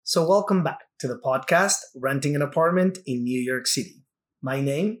So welcome back to the podcast, Renting an Apartment in New York City. My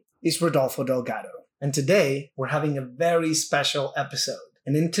name is Rodolfo Delgado, and today we're having a very special episode,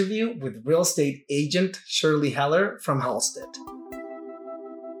 an interview with real estate agent Shirley Heller from Halstead.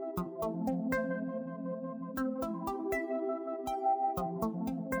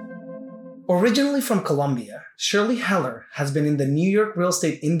 Originally from Colombia, Shirley Heller has been in the New York real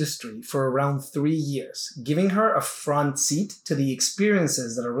estate industry for around 3 years, giving her a front seat to the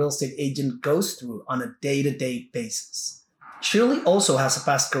experiences that a real estate agent goes through on a day-to-day basis. Shirley also has a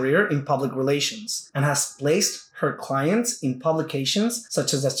past career in public relations and has placed her clients in publications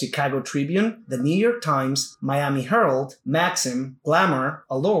such as the Chicago Tribune, the New York Times, Miami Herald, Maxim, Glamour,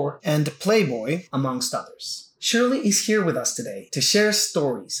 Allure, and Playboy, amongst others. Shirley is here with us today to share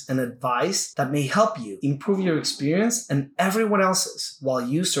stories and advice that may help you improve your experience and everyone else's while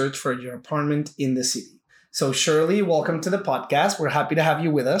you search for your apartment in the city. So Shirley, welcome to the podcast. We're happy to have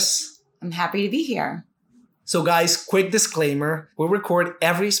you with us. I'm happy to be here. So guys, quick disclaimer. We record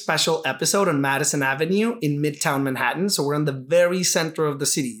every special episode on Madison Avenue in Midtown Manhattan. So we're in the very center of the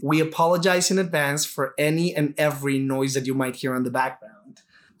city. We apologize in advance for any and every noise that you might hear in the background.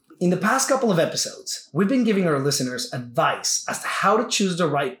 In the past couple of episodes, we've been giving our listeners advice as to how to choose the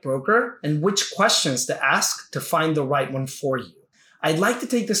right broker and which questions to ask to find the right one for you. I'd like to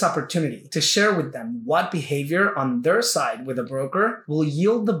take this opportunity to share with them what behavior on their side with a broker will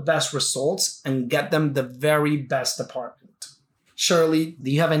yield the best results and get them the very best apartment. Shirley,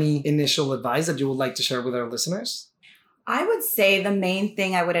 do you have any initial advice that you would like to share with our listeners? I would say the main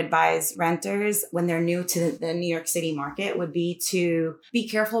thing I would advise renters when they're new to the New York City market would be to be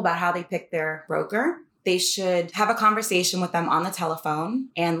careful about how they pick their broker. They should have a conversation with them on the telephone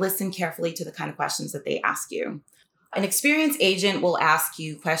and listen carefully to the kind of questions that they ask you. An experienced agent will ask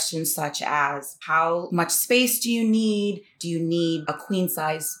you questions such as, how much space do you need? Do you need a queen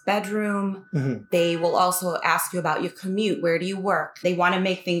size bedroom? Mm-hmm. They will also ask you about your commute. Where do you work? They want to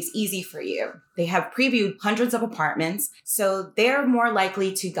make things easy for you. They have previewed hundreds of apartments, so they're more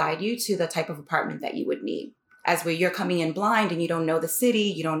likely to guide you to the type of apartment that you would need. As where you're coming in blind and you don't know the city,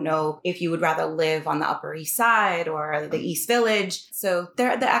 you don't know if you would rather live on the Upper East Side or the East Village. So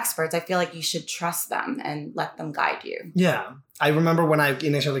they're the experts. I feel like you should trust them and let them guide you. Yeah. I remember when I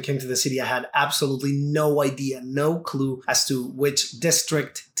initially came to the city, I had absolutely no idea, no clue as to which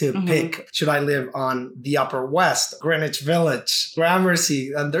district to pick. Should I live on the Upper West, Greenwich Village,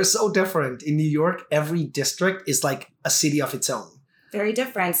 Gramercy? And they're so different. In New York, every district is like a city of its own. Very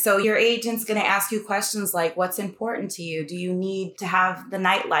different. So your agent's going to ask you questions like, what's important to you? Do you need to have the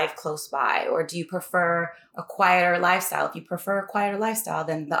nightlife close by? Or do you prefer a quieter lifestyle? If you prefer a quieter lifestyle,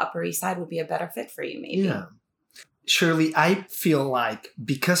 then the Upper East Side would be a better fit for you, maybe. Yeah. Shirley, I feel like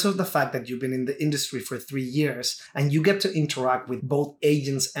because of the fact that you've been in the industry for 3 years and you get to interact with both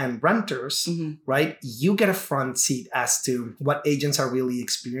agents and renters, right? You get a front seat as to what agents are really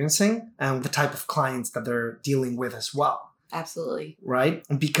experiencing and the type of clients that they're dealing with as well. Absolutely. Right?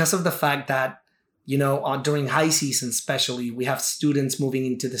 And because of the fact that, during high season especially, we have students moving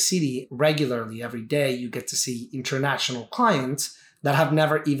into the city regularly every day. You get to see international clients that have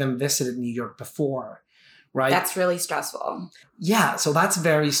never even visited New York before, right? That's really stressful. Yeah, so that's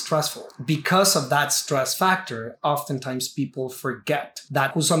very stressful. Because of that stress factor, oftentimes people forget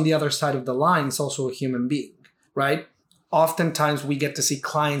that who's on the other side of the line is also a human being, right? Oftentimes we get to see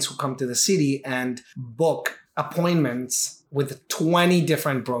clients who come to the city and book appointments with 20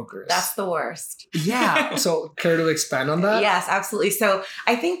 different brokers. That's the worst. Yeah. So care to expand on that? Yes, absolutely. So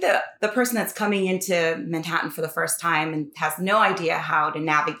I think that the person that's coming into Manhattan for the first time and has no idea how to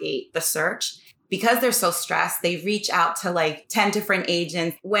navigate the search, because they're so stressed, they reach out to like 10 different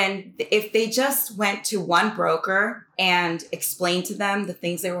agents if they just went to one broker and explained to them the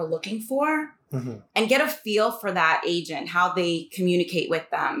things they were looking for, and get a feel for that agent, how they communicate with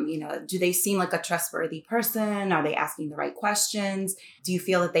them. Do they seem like a trustworthy person? Are they asking the right questions? Do you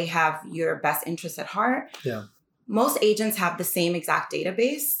feel that they have your best interests at heart? Yeah. Most agents have the same exact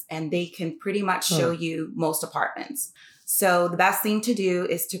database and they can pretty much show you most apartments. So the best thing to do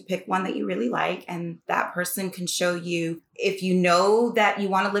is to pick one that you really like, and that person can show you, if you know that you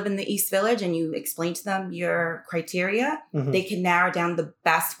want to live in the East Village and you explain to them your criteria, they can narrow down the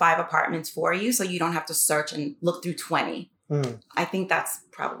best 5 apartments for you so you don't have to search and look through 20. I think that's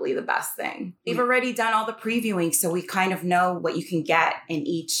probably the best thing. We've already done all the previewing, so we kind of know what you can get in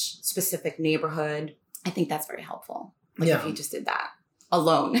each specific neighborhood. I think that's very helpful. If you just did that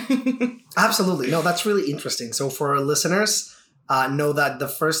alone. Absolutely. No, that's really interesting. So for our listeners, know that the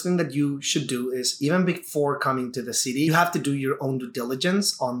first thing that you should do is, even before coming to the city, you have to do your own due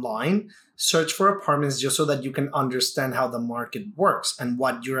diligence online. Search for apartments just so that you can understand how the market works and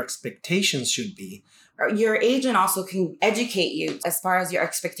what your expectations should be. Your agent also can educate you as far as your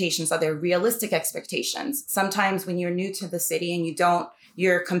expectations. Are there realistic expectations? Sometimes when you're new to the city and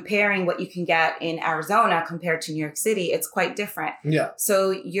you're comparing what you can get in Arizona compared to New York City, it's quite different. Yeah. So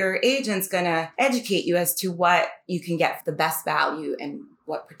your agent's going to educate you as to what you can get for the best value in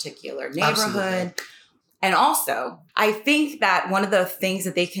what particular neighborhood. Absolutely. And also, I think that one of the things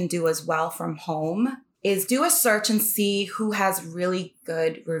that they can do as well from home is do a search and see who has really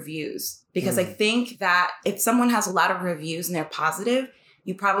good reviews. Because I think that if someone has a lot of reviews and they're positive,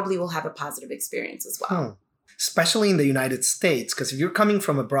 you probably will have a positive experience as well. Especially in the United States, because if you're coming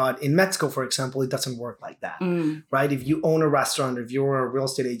from abroad, in Mexico, for example, it doesn't work like that, right? If you own a restaurant, if you're a real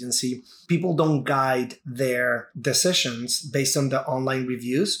estate agency, people don't guide their decisions based on the online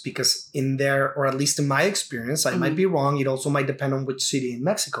reviews, because in there, or at least in my experience, I might be wrong. It also might depend on which city in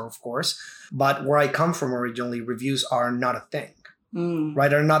Mexico, of course. But where I come from originally, reviews are not a thing,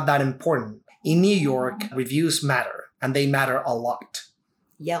 right? Are not that important. In New York, reviews matter, and they matter a lot.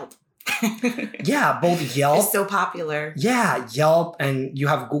 Yelp. Yeah, both Yelp. It's so popular. Yeah, Yelp, and you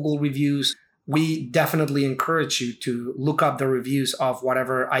have Google reviews. We definitely encourage you to look up the reviews of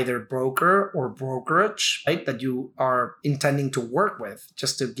whatever either broker or brokerage, right, that you are intending to work with,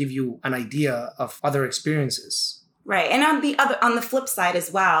 just to give you an idea of other experiences. Right. And on the flip side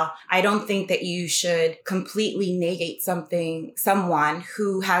as well, I don't think that you should completely negate someone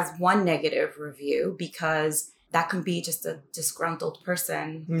who has one negative review, because that can be just a disgruntled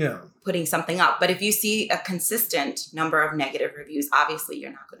person putting something up. But if you see a consistent number of negative reviews, obviously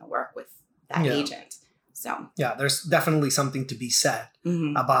you're not going to work with that agent. So yeah, there's definitely something to be said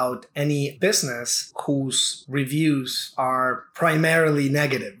about any business whose reviews are primarily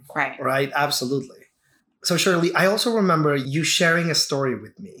negative. Right? Absolutely. So Shirley, I also remember you sharing a story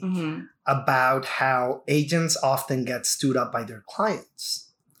with me about how agents often get stood up by their clients.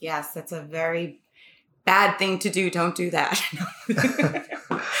 Yes, that's a very bad thing to do. Don't do that.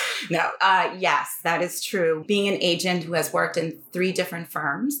 Yes, that is true. Being an agent who has worked in 3 different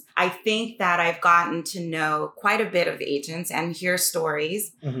firms, I think that I've gotten to know quite a bit of agents and hear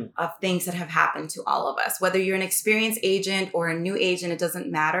stories of things that have happened to all of us. Whether you're an experienced agent or a new agent, it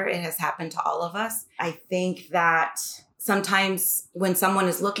doesn't matter. It has happened to all of us. I think that sometimes when someone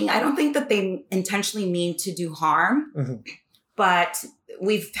is looking, I don't think that they intentionally mean to do harm, but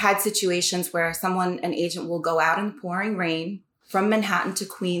we've had situations where an agent will go out in the pouring rain from Manhattan to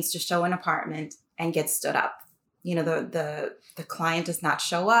Queens to show an apartment and get stood up. You know, the client does not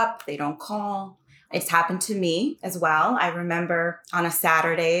show up. They don't call. It's happened to me as well. I remember on a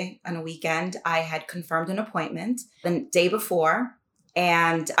Saturday, on a weekend, I had confirmed an appointment the day before.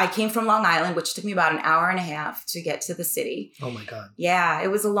 And I came from Long Island, which took me about an hour and a half to get to the city. Oh my God. Yeah,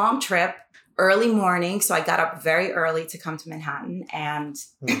 it was a long trip. Early morning, so I got up very early to come to Manhattan, and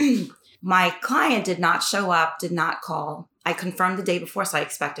my client did not show up, did not call. I confirmed the day before, so I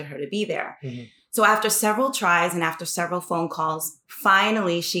expected her to be there. So after several tries and after several phone calls,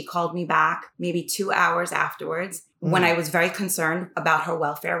 finally she called me back maybe 2 hours afterwards when I was very concerned about her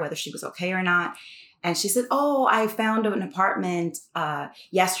welfare, whether she was okay or not. And she said, "Oh, I found an apartment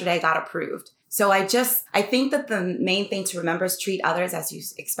yesterday, got approved." So I think that the main thing to remember is treat others as you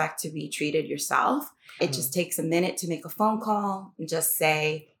expect to be treated yourself. It just takes a minute to make a phone call and just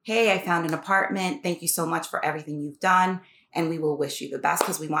say, "Hey, I found an apartment. Thank you so much for everything you've done. And we will wish you the best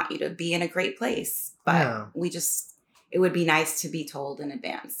because we want you to be in a great place." But it would be nice to be told in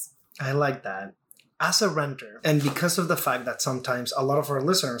advance. I like that. As a renter, and because of the fact that sometimes a lot of our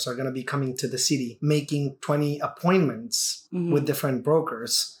listeners are going to be coming to the city, making 20 appointments with different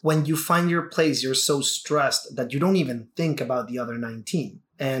brokers, when you find your place, you're so stressed that you don't even think about the other 19.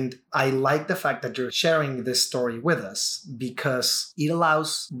 And I like the fact that you're sharing this story with us because it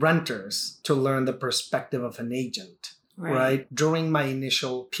allows renters to learn the perspective of an agent. Right? During my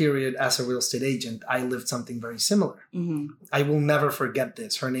initial period as a real estate agent, I lived something very similar. I will never forget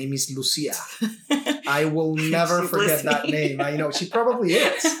this. Her name is Lucia. I will never forget that name. I know she probably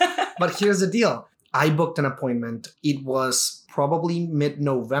is. But here's the deal. I booked an appointment. It was probably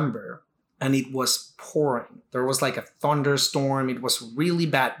mid-November and it was pouring. There was like a thunderstorm. It was really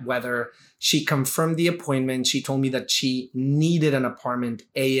bad weather. She confirmed the appointment. She told me that she needed an apartment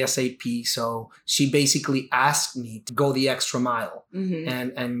ASAP. So she basically asked me to go the extra mile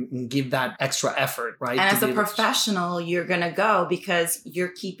and give that extra effort, right? And as a professional, you're going to go because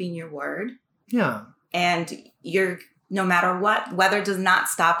you're keeping your word. Yeah. And you're no matter what. Weather does not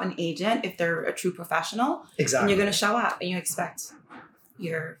stop an agent if they're a true professional. Exactly. And you're going to show up and you expect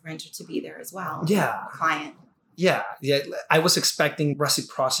your renter to be there as well. Yeah. Client. Yeah. I was expecting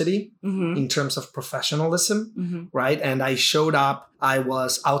reciprocity in terms of professionalism, right? And I showed up. I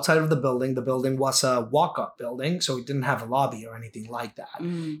was outside of the building. The building was a walk-up building, so it didn't have a lobby or anything like that.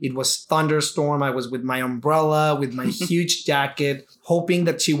 It was thunderstorm. I was with my umbrella, with my huge jacket, hoping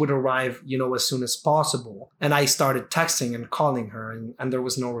that she would arrive, as soon as possible. And I started texting and calling her, and there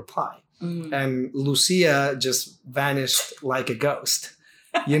was no reply. And Lucia just vanished like a ghost.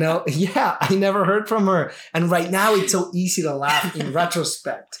 Yeah, I never heard from her. And right now it's so easy to laugh in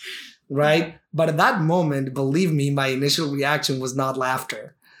retrospect, right? But at that moment, believe me, my initial reaction was not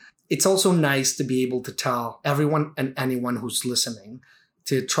laughter. It's also nice to be able to tell everyone and anyone who's listening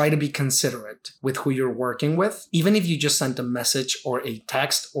to try to be considerate with who you're working with. Even if you just sent a message or a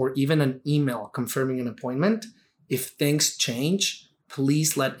text or even an email confirming an appointment, if things change,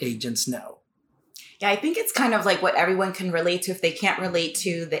 please let agents know. Yeah, I think it's kind of like what everyone can relate to. If they can't relate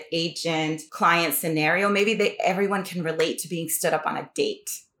to the agent-client scenario, maybe everyone can relate to being stood up on a date.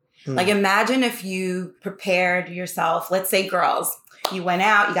 Like imagine if you prepared yourself, let's say girls, you went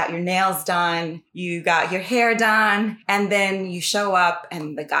out, you got your nails done, you got your hair done, and then you show up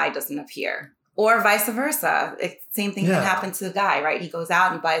and the guy doesn't appear. Or vice versa. Same thing can happen to the guy, right? He goes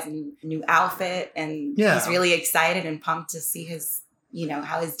out and he buys a new outfit and he's really excited and pumped to see his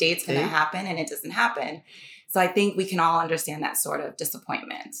how his date's going to happen and it doesn't happen. So I think we can all understand that sort of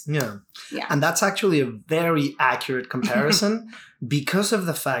disappointment. Yeah. And that's actually a very accurate comparison because of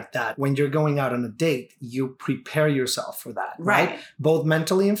the fact that when you're going out on a date, you prepare yourself for that, right? Both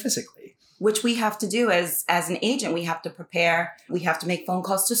mentally and physically. Which we have to do as an agent. We have to prepare. We have to make phone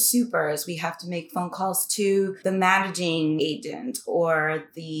calls to supers. We have to make phone calls to the managing agent or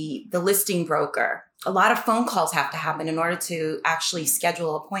the listing broker. A lot of phone calls have to happen in order to actually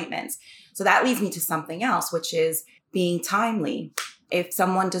schedule appointments. So that leads me to something else, which is being timely. If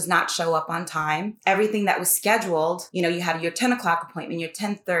someone does not show up on time, everything that was scheduled, you have your 10 o'clock appointment, your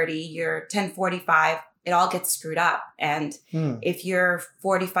 10:30, your 10:45, it all gets screwed up. And if you're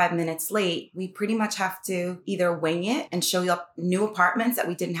 45 minutes late, we pretty much have to either wing it and show you up new apartments that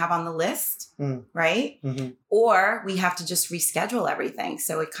we didn't have on the list, right? Or we have to just reschedule everything.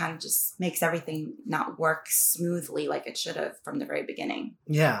 So it kind of just makes everything not work smoothly like it should have from the very beginning.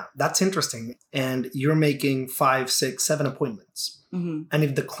 Yeah, that's interesting. And you're making 5, 6, 7 appointments. And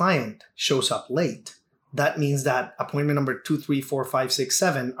if the client shows up late, that means that appointment number 2, 3, 4, 5, 6,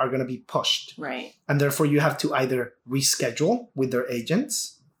 7 are going to be pushed. Right. And therefore you have to either reschedule with their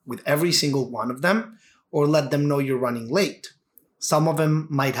agents, with every single one of them, or let them know you're running late. Some of them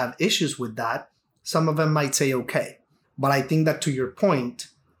might have issues with that. Some of them might say, okay. But I think that to your point,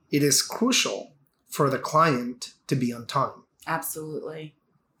 it is crucial for the client to be on time. Absolutely.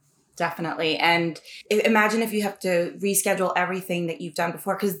 Definitely. And imagine if you have to reschedule everything that you've done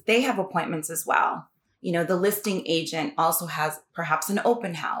before, because they have appointments as well. The listing agent also has perhaps an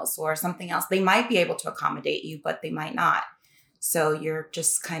open house or something else. They might be able to accommodate you, but they might not. So you're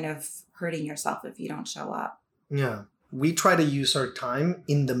just kind of hurting yourself if you don't show up. Yeah. We try to use our time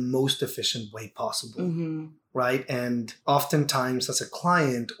in the most efficient way possible, right? And oftentimes as a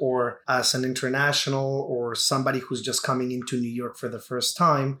client or as an international or somebody who's just coming into New York for the first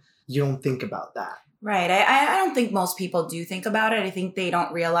time, you don't think about that. Right. I don't think most people do think about it. I think they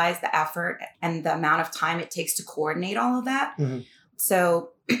don't realize the effort and the amount of time it takes to coordinate all of that.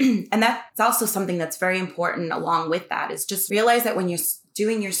 So, and that's also something that's very important along with that is just realize that when you're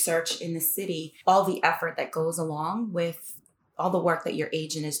doing your search in the city, all the effort that goes along with all the work that your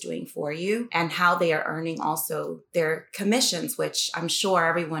agent is doing for you and how they are earning also their commissions, which I'm sure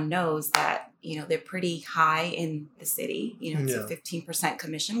everyone knows that they're pretty high in the city. It's a 15%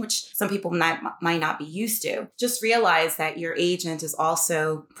 commission, which some people might not be used to. Just realize that your agent is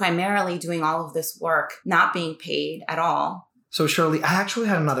also primarily doing all of this work, not being paid at all. So Shirley, I actually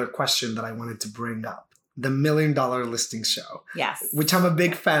had another question that I wanted to bring up. The $1 Million Listing Show. Yes. Which I'm a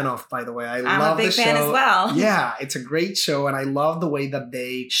big fan of, by the way. I'm a big fan as well. Yeah, it's a great show. And I love the way that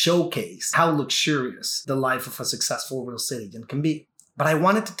they showcase how luxurious the life of a successful real estate agent can be. But I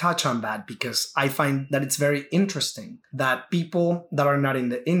wanted to touch on that because I find that it's very interesting that people that are not in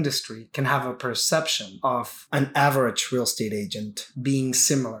the industry can have a perception of an average real estate agent being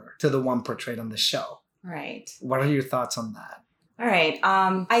similar to the one portrayed on the show. Right. What are your thoughts on that? All right.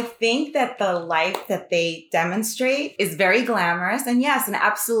 I think that the life that they demonstrate is very glamorous. And yes, and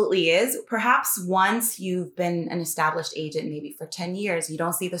absolutely is. Perhaps once you've been an established agent, maybe for 10 years, you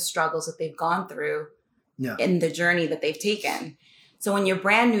don't see the struggles that they've gone through in the journey that they've taken. So when you're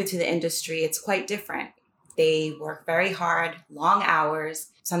brand new to the industry, it's quite different. They work very hard, long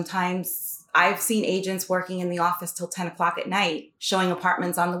hours. Sometimes I've seen agents working in the office till 10 o'clock at night, showing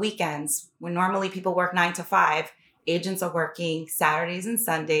apartments on the weekends. When normally people work 9 to 5, agents are working Saturdays and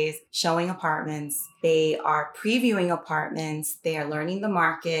Sundays, showing apartments. They are previewing apartments. They are learning the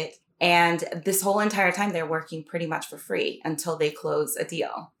market. And this whole entire time, they're working pretty much for free until they close a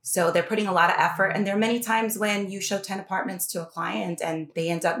deal. So they're putting a lot of effort. And there are many times when you show 10 apartments to a client and they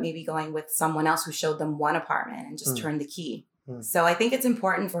end up maybe going with someone else who showed them one apartment and just turned the key. So I think it's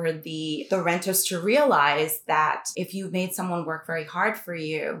important for the renters to realize that if you've made someone work very hard for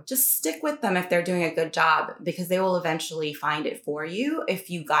you, just stick with them if they're doing a good job, because they will eventually find it for you if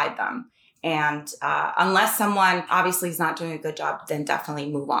you guide them. And unless someone obviously is not doing a good job, then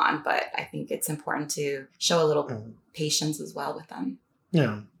definitely move on. But I think it's important to show a little patience as well with them.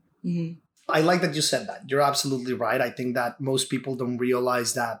 Yeah. Mm-hmm. I like that you said that. You're absolutely right. I think that most people don't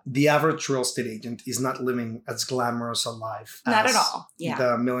realize that the average real estate agent is not living as glamorous a life not at all. Yeah.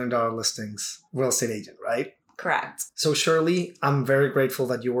 The $1 Million Listings real estate agent, right? Correct. So Shirley, I'm very grateful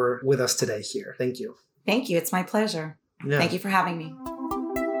that you were with us today here. Thank you. Thank you. It's my pleasure. Yeah. Thank you for having me.